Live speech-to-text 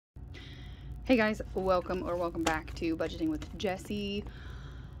Hey guys, welcome back to Budgeting with Jessie,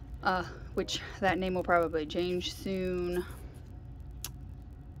 which that name will probably change soon.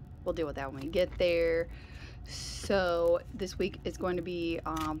 We'll deal with that when we get there. So this week is going to be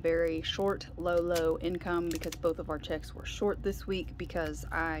very short, low income, because both of our checks were short this week because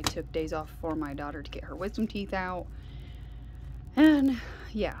I took days off for my daughter to get her wisdom teeth out. And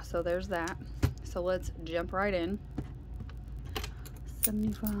yeah, so there's that. So let's jump right in.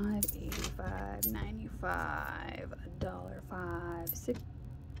 75, 85, 95, $1.05, 6,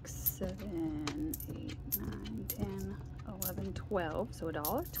 7, 8, 9, 10, 11, 12. So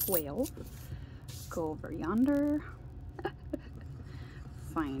 $1.12. Go over yonder.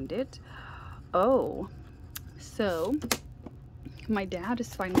 Find it. Oh, so my dad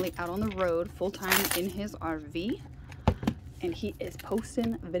is finally out on the road full time in his RV, and he is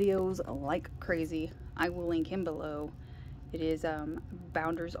posting videos like crazy. I will link him below. It is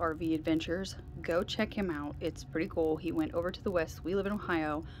Bounder's RV Adventures. Go check him out. It's pretty cool. He went over to the west. We live in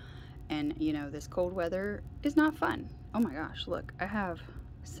Ohio, and you know, this cold weather is not fun. Oh my gosh, look, I have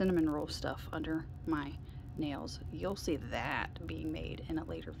cinnamon roll stuff under my nails. You'll see that being made in a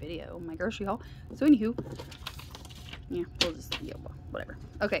later video, my grocery haul. So anywho, yeah, we'll just, yeah, whatever.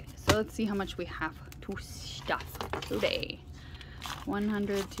 Okay, so let's see how much we have to stuff today.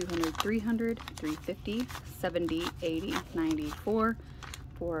 100, 200, 300, 350, 70, 80, 94,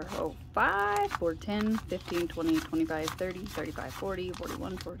 405, 410, 15, 20, 25, 30, 35, 40,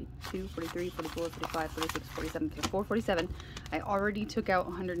 41, 42, 43, 44, 45, 46, 47, 54, 47. I already took out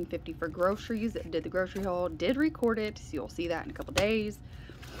 150 for groceries, did the grocery haul, did record it, so you'll see that in a couple days.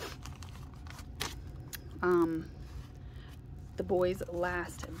 The boys'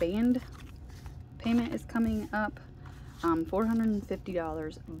 last band payment is coming up.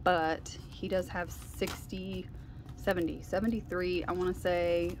 $450, but he does have 73, I want to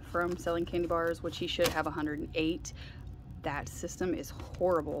say, from selling candy bars, which he should have 108. That system is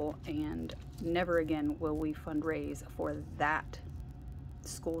horrible, and never again will we fundraise for that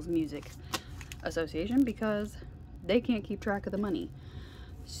school's music association because they can't keep track of the money.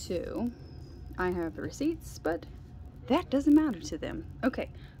 So I have the receipts, but that doesn't matter to them. Okay,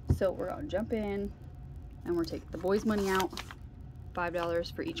 so we're gonna jump in and we're taking the boys' money out.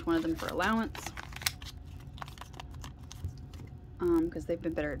 $5 for each one of them for allowance. Because they've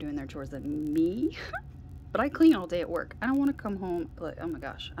been better at doing their chores than me. But I clean all day at work. I don't want to come home, like, oh my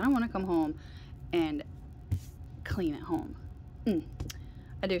gosh, I don't want to come home and clean at home.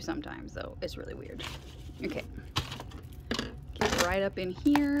 I do sometimes, though. It's really weird. Okay. Get right up in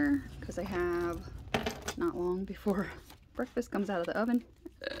here, because I have not long before breakfast comes out of the oven.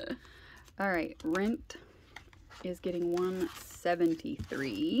 All right, rent is getting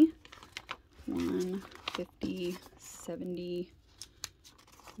 173, 150, 70,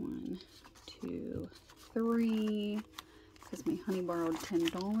 1, 2, 3, because my honey borrowed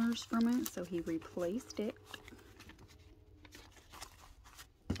 $10 from it, so he replaced it.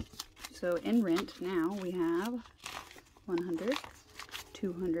 So in rent now we have 100,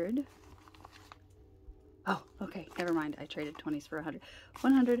 200. Oh, okay, never mind. I traded 20s for 100.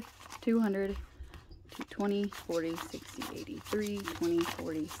 100, 200, 20, 40, 60, 83, 20,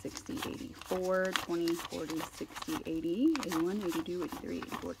 40, 60, 84, 20, 40, 60, 80, 81, 82, 83,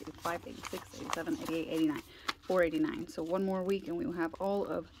 84, 85, 86, 87, 88, 89, 489. So one more week and we will have all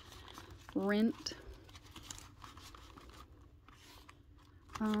of rent.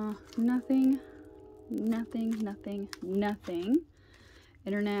 Nothing.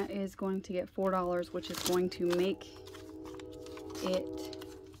 Internet is going to get $4, which is going to make it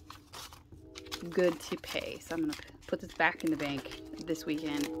good to pay. So I'm going to put this back in the bank this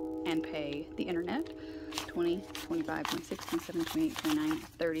weekend and pay the internet. 20, 25, 26, 27, 28, 29,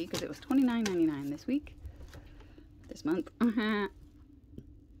 30, because it was $29.99 this week. This month. Okay.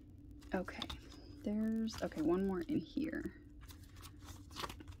 Okay, one more in here.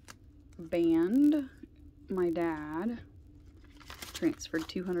 Band. My dad transferred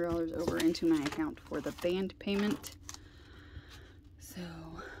 $200 over into my account for the band payment. So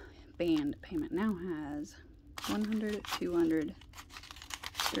band payment now has 100, 200,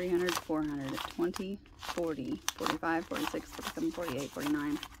 300, 400, 20, 40, 45, 46, 47, 48,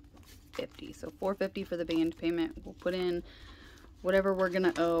 49, 50. So $450 for the band payment. We'll put in whatever we're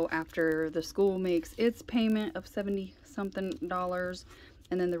gonna owe after the school makes its payment of 70 something dollars,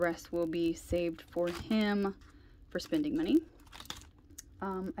 and then the rest will be saved for him for spending money.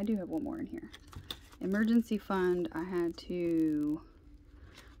 I do have one more in here. Emergency fund, I had to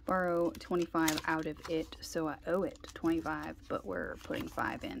borrow 25 out of it, so I owe it 25, but we're putting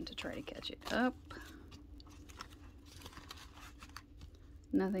 5 in to try to catch it up.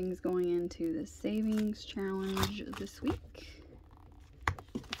 Nothing's going into the savings challenge this week.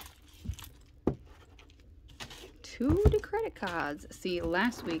 2 credit cards. See,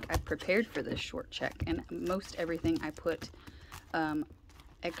 last week I prepared for this short check, and most everything I put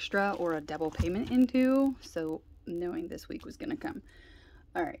extra or a double payment into, so knowing this week was gonna come.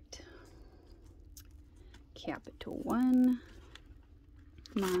 All right, Capital One,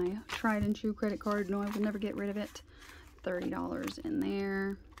 my tried and true credit card. No, I will never get rid of it. $30 in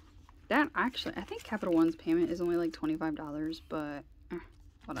there. That actually, I think Capital One's payment is only like $25, but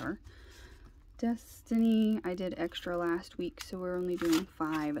whatever. Destiny, I did extra last week, so we're only doing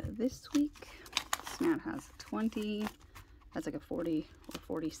 5 this week. Snap has 20. That's like a 40 or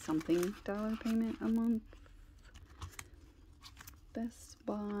 40 something dollar payment a month. Best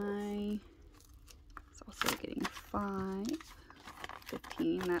Buy is also getting 5.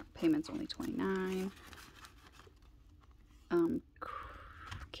 15. That payment's only 29.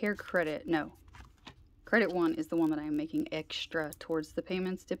 Care Credit, no. Credit One is the one that I'm making extra towards the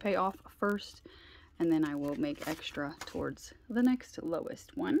payments to pay off first, and then I will make extra towards the next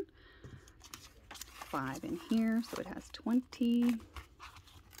lowest one. 5 in here, so it has 20.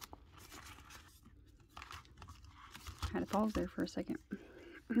 I had to pause there for a second.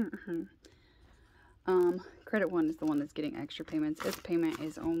 Credit One is the one that's getting extra payments. Its payment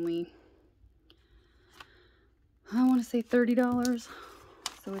is only, I want to say $30.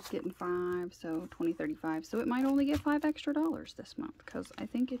 So it's getting 5, so 20, 35. So it might only get $5 extra this month because I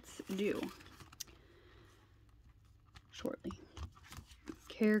think it's due shortly.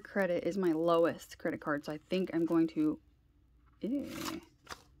 Care Credit is my lowest credit card, so I think I'm going to, I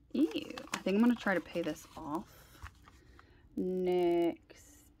think I'm going to try to pay this off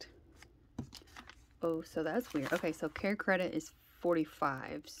next. Oh, so that's weird. Okay, so Care Credit is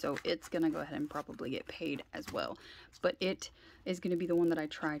 45, so it's gonna go ahead and probably get paid as well, but it is going to be the one that I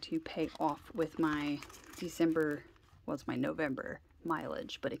try to pay off with my December, well, it's my November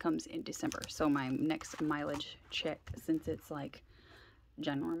mileage, but it comes in December, so my next mileage check, since it's like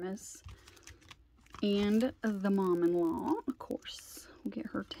ginormous. And the mom-in-law, of course, will get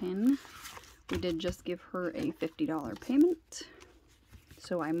her 10. We did just give her a $50 payment,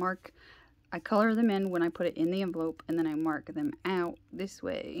 so I color them in when I put it in the envelope, and then I mark them out this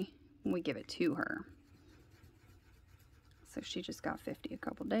way when we give it to her. So she just got 50 a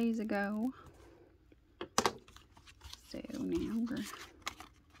couple days ago. So now we're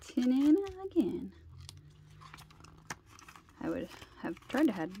 10 in again. I would have tried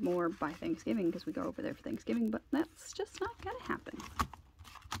to have more by Thanksgiving because we go over there for Thanksgiving, but that's just not gonna happen.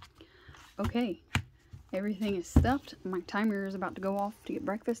 Okay. Everything is stuffed. My timer is about to go off to get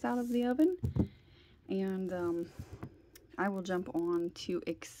breakfast out of the oven. And I will jump on to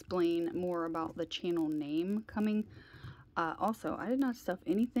explain more about the channel name coming. Also, I did not stuff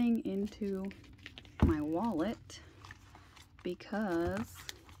anything into my wallet because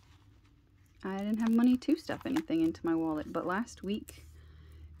I didn't have money to stuff anything into my wallet. But last week,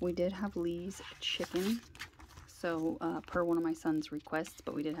 we did have Lee's chicken. So, per one of my son's requests,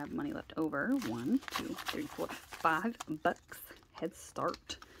 but we did have money left over. 1, 2, 3, 4, $5 head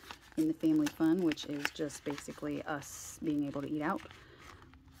start in the family fun, which is just basically us being able to eat out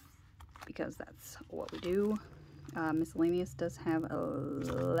because that's what we do. Miscellaneous does have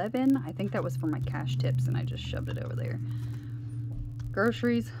 11. I think that was for my cash tips, and I just shoved it over there.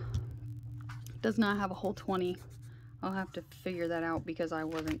 Groceries does not have a whole 20. I'll have to figure that out because I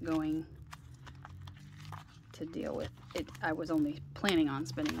wasn't going to deal with it. I was only planning on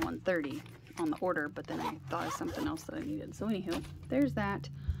spending $130 on the order, but then I thought of something else that I needed. So anywho, there's that.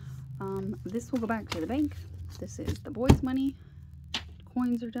 This will go back to the bank. This is the boys' money.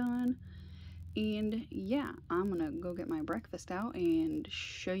 Coins are done. And yeah, I'm gonna go get my breakfast out and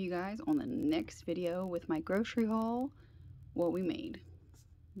show you guys on the next video with my grocery haul what we made.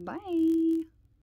 Bye!